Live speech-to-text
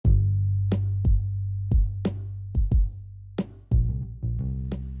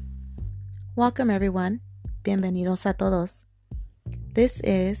Welcome everyone. Bienvenidos a todos. This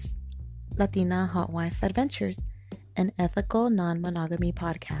is Latina Hot Wife Adventures, an ethical non-monogamy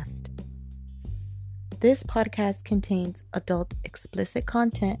podcast. This podcast contains adult explicit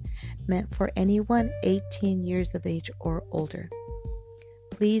content meant for anyone 18 years of age or older.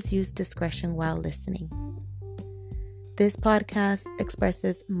 Please use discretion while listening. This podcast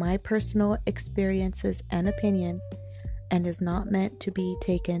expresses my personal experiences and opinions and is not meant to be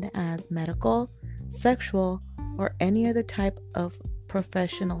taken as medical, sexual, or any other type of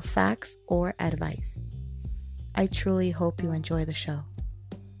professional facts or advice. I truly hope you enjoy the show.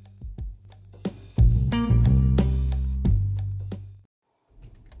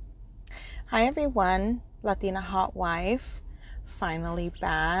 Hi everyone, Latina Hot Wife, finally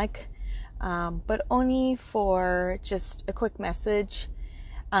back, but only for just a quick message.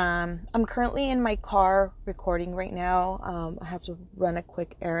 I'm currently in my car recording right now. I have to run a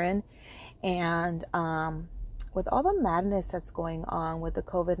quick errand, and with all the madness that's going on with the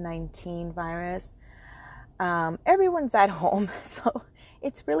COVID-19 virus, everyone's at home, so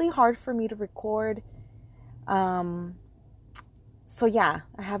it's really hard for me to record. So yeah,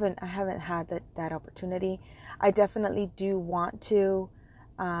 I haven't had that opportunity. I definitely do want to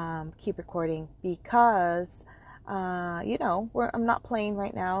keep recording because I'm not playing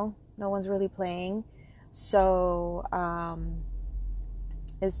right now. No one's really playing. So,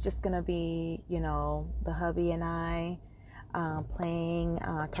 it's just going to be, the hubby and I, playing,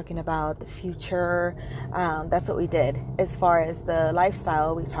 talking about the future. That's what we did. As far as the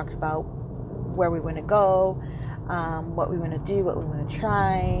lifestyle, we talked about where we want to go, what we want to do, what we want to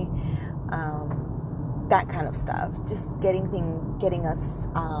try, that kind of stuff. Just getting us,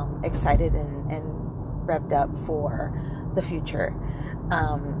 excited and revved up for the future.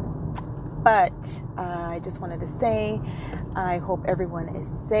 But I just wanted to say, I hope everyone is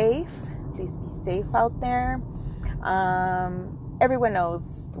safe. Please be safe out there. Everyone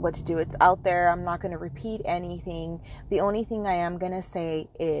knows what to do. It's out there. I'm not going to repeat anything. The only thing I am going to say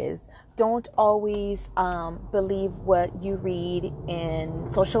is don't always believe what you read in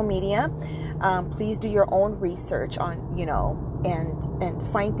social media. Please do your own research on, and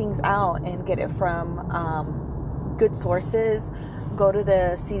find things out and get it from good sources. Go to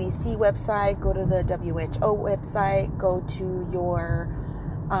the CDC website, go to the WHO website, go to your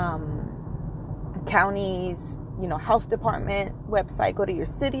county's, health department website, go to your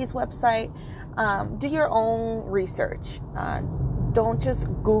city's website. Do your own research. Don't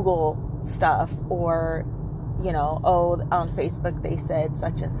just Google stuff or, on Facebook they said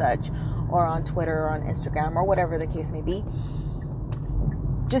such and such, or on Twitter or on Instagram or whatever the case may be.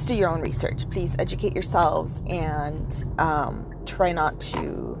 Just do your own research. Please educate yourselves and try not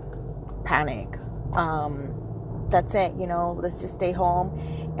to panic. That's it. Let's just stay home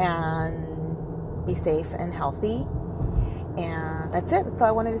and be safe and healthy. And that's it. That's all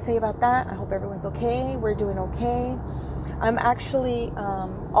I wanted to say about that. I hope everyone's okay. We're doing okay. I'm actually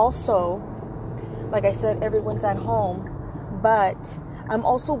also, like I said, everyone's at home, but I'm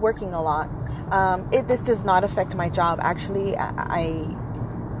also working a lot. This does not affect my job. Actually,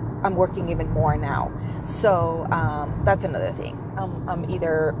 I'm working even more now. So that's another thing. I'm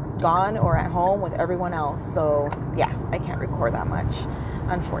either gone or at home with everyone else. So yeah, I can't record that much,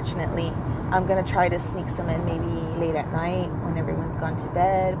 unfortunately. I'm going to try to sneak some in maybe late at night when everyone's gone to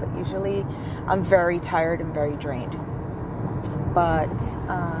bed. But usually I'm very tired and very drained. But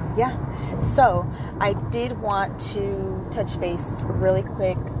yeah, so I did want to touch base really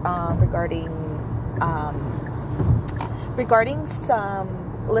quick regarding some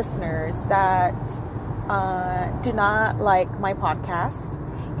listeners that do not like my podcast,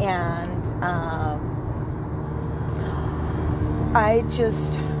 and I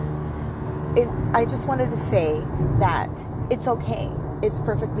just wanted to say that it's okay. It's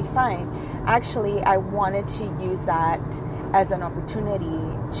perfectly fine. Actually, I wanted to use that as an opportunity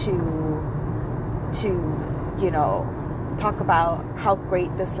to talk about how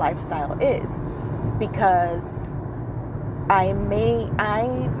great this lifestyle is, because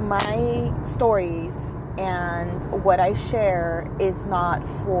my stories and what I share is not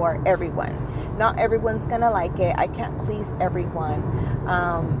for everyone. Not everyone's gonna like it. I can't please everyone.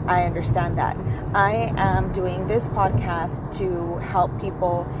 I understand that. I am doing this podcast to help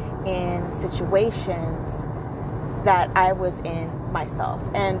people in situations that I was in myself,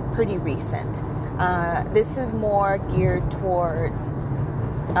 and pretty recent. This is more geared towards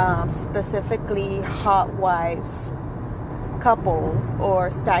specifically hot wife couples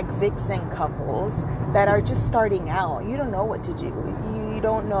or stag vixen couples that are just starting out. You don't know what to do. You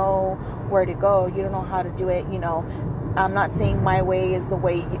don't know where to go. You don't know how to do it. I'm not saying my way is the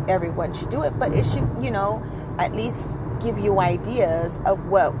way everyone should do it, but it should, at least give you ideas of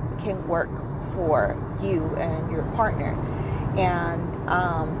what can work for you and your partner. And,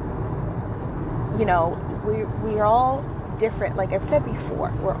 we're all different. Like I've said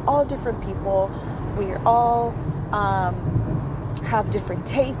before, we're all different people. We're all have different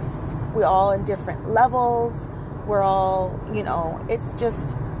tastes. We're all in different levels. We're all, it's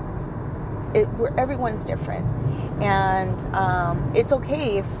just, everyone's different. And it's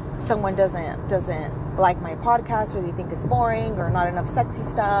okay if someone doesn't like my podcast, or they think it's boring or not enough sexy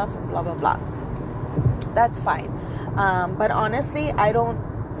stuff and blah, blah, blah. That's fine. But honestly, I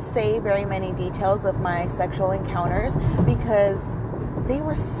don't say very many details of my sexual encounters because they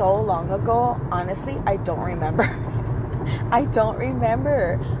were so long ago. Honestly, I don't remember. I don't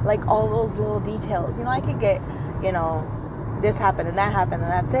remember like all those little details. I could get, this happened and that happened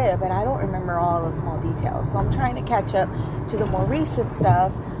and that's it, but I don't remember all the small details. So I'm trying to catch up to the more recent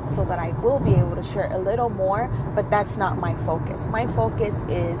stuff so that I will be able to share a little more, but that's not my focus. My focus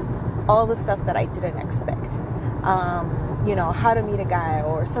is all the stuff that I didn't expect. How to meet a guy,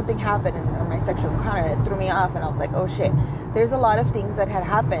 or something happened or my sexual encounter, it threw me off and I was like, oh shit. There's a lot of things that had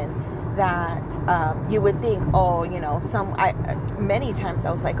happened that you would think, many times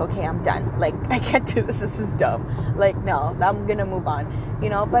I was like, okay, I'm done. Like, I can't do this. This is dumb. Like, no, I'm going to move on,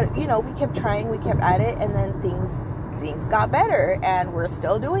 but, we kept trying, we kept at it, and then things got better, and we're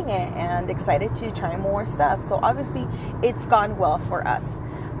still doing it and excited to try more stuff. So obviously it's gone well for us.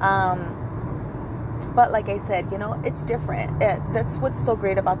 But like I said, it's different. That's what's so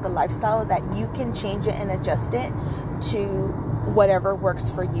great about the lifestyle, that you can change it and adjust it to whatever works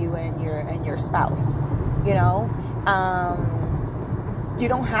for you and your spouse. You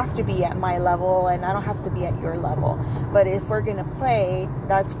don't have to be at my level, and I don't have to be at your level. But if we're going to play,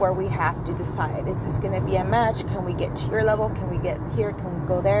 that's where we have to decide. Is this going to be a match? Can we get to your level? Can we get here? Can we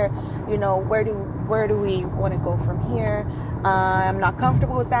go there? Where do we want to go from here? I'm not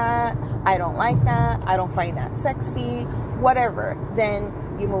comfortable with that. I don't like that. I don't find that sexy. Whatever. Then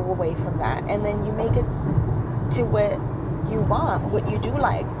you move away from that. And then you make it to what you want, what you do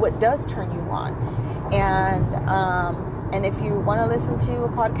like, what does turn you on. And if you want to listen to a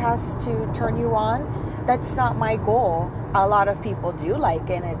podcast to turn you on, that's not my goal. A lot of people do like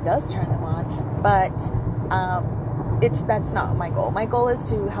it, and it does turn them on, but that's not my goal. My goal is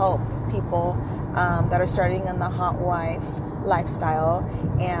to help people that are starting in the hot wife lifestyle,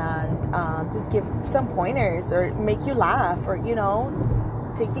 and just give some pointers, or make you laugh, or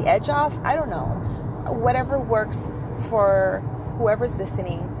take the edge off. I don't know, whatever works for whoever's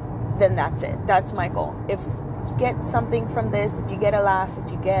listening, then that's it. That's my goal. If you get something from this, if you get a laugh,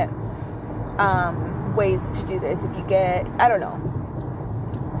 if you get ways to do this, if you get, I don't know,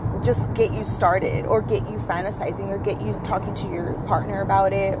 just get you started, or get you fantasizing, or get you talking to your partner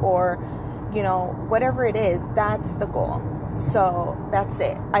about it, or whatever it is, that's the goal. So that's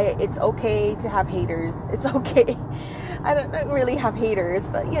it. It's okay to have haters. It's okay. I don't really have haters,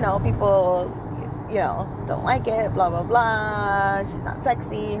 but people don't like it, blah, blah, blah. She's not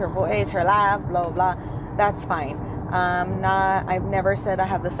sexy, her voice, her laugh, blah, blah, blah. That's fine. I've never said I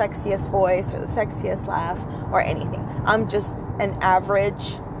have the sexiest voice or the sexiest laugh or anything. I'm just an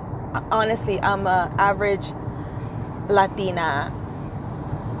average, honestly, I'm a average Latina,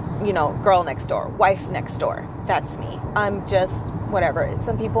 girl next door, wife next door. That's me. I'm just whatever.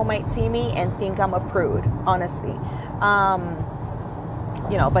 Some people might see me and think I'm a prude, honestly.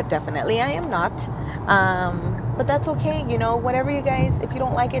 But definitely I am not. But that's okay. Whatever you guys, if you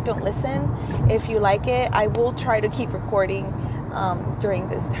don't like it, don't listen. If you like it, I will try to keep recording during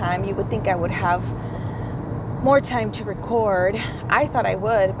this time. You would think I would have more time to record. I thought I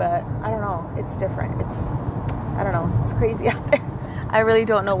would, but I don't know. It's different. I don't know. It's crazy out there. I really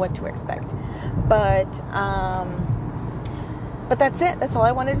don't know what to expect. But that's it. That's all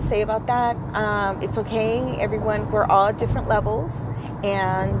I wanted to say about that. It's okay. Everyone, we're all at different levels.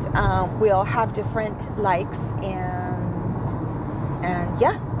 And we all have different likes, and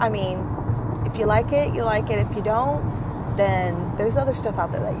yeah, I mean, if you like it, you like it. If you don't, then there's other stuff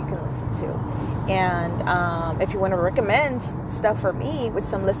out there that you can listen to. And if you want to recommend stuff for me, which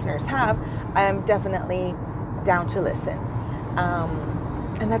some listeners have, I'm definitely down to listen.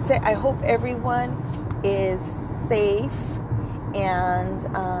 And that's it. I hope everyone is safe, and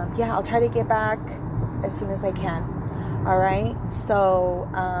yeah, I'll try to get back as soon as I can. All right. So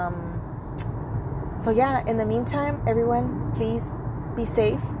yeah, in the meantime, everyone, please be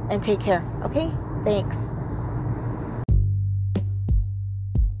safe and take care. Okay? Thanks.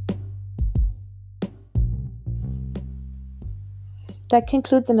 That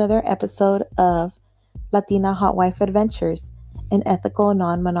concludes another episode of Latina Hot Wife Adventures, an ethical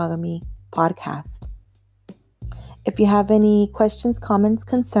non-monogamy podcast. If you have any questions, comments,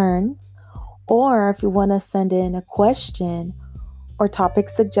 concerns, or if you want to send in a question or topic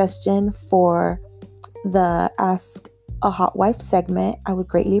suggestion for the Ask a Hot Wife segment, I would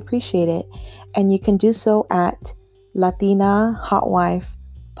greatly appreciate it. And you can do so at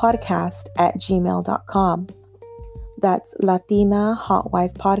latinahotwifepodcast@gmail.com. That's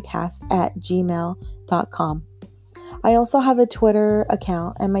latinahotwifepodcast@gmail.com. I also have a Twitter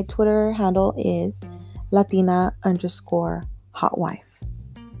account, and my Twitter handle is Latina_hotwife.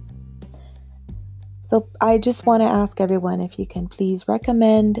 So I just want to ask everyone if you can please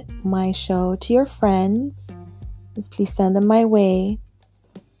recommend my show to your friends. Please send them my way.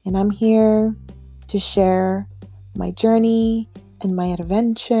 And I'm here to share my journey and my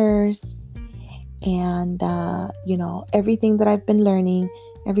adventures and, everything that I've been learning,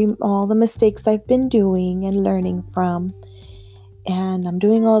 all the mistakes I've been doing and learning from. And I'm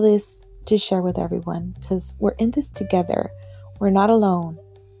doing all this to share with everyone because we're in this together. We're not alone.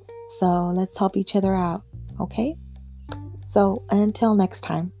 So let's help each other out, okay? So until next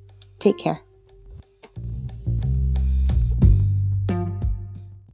time, take care.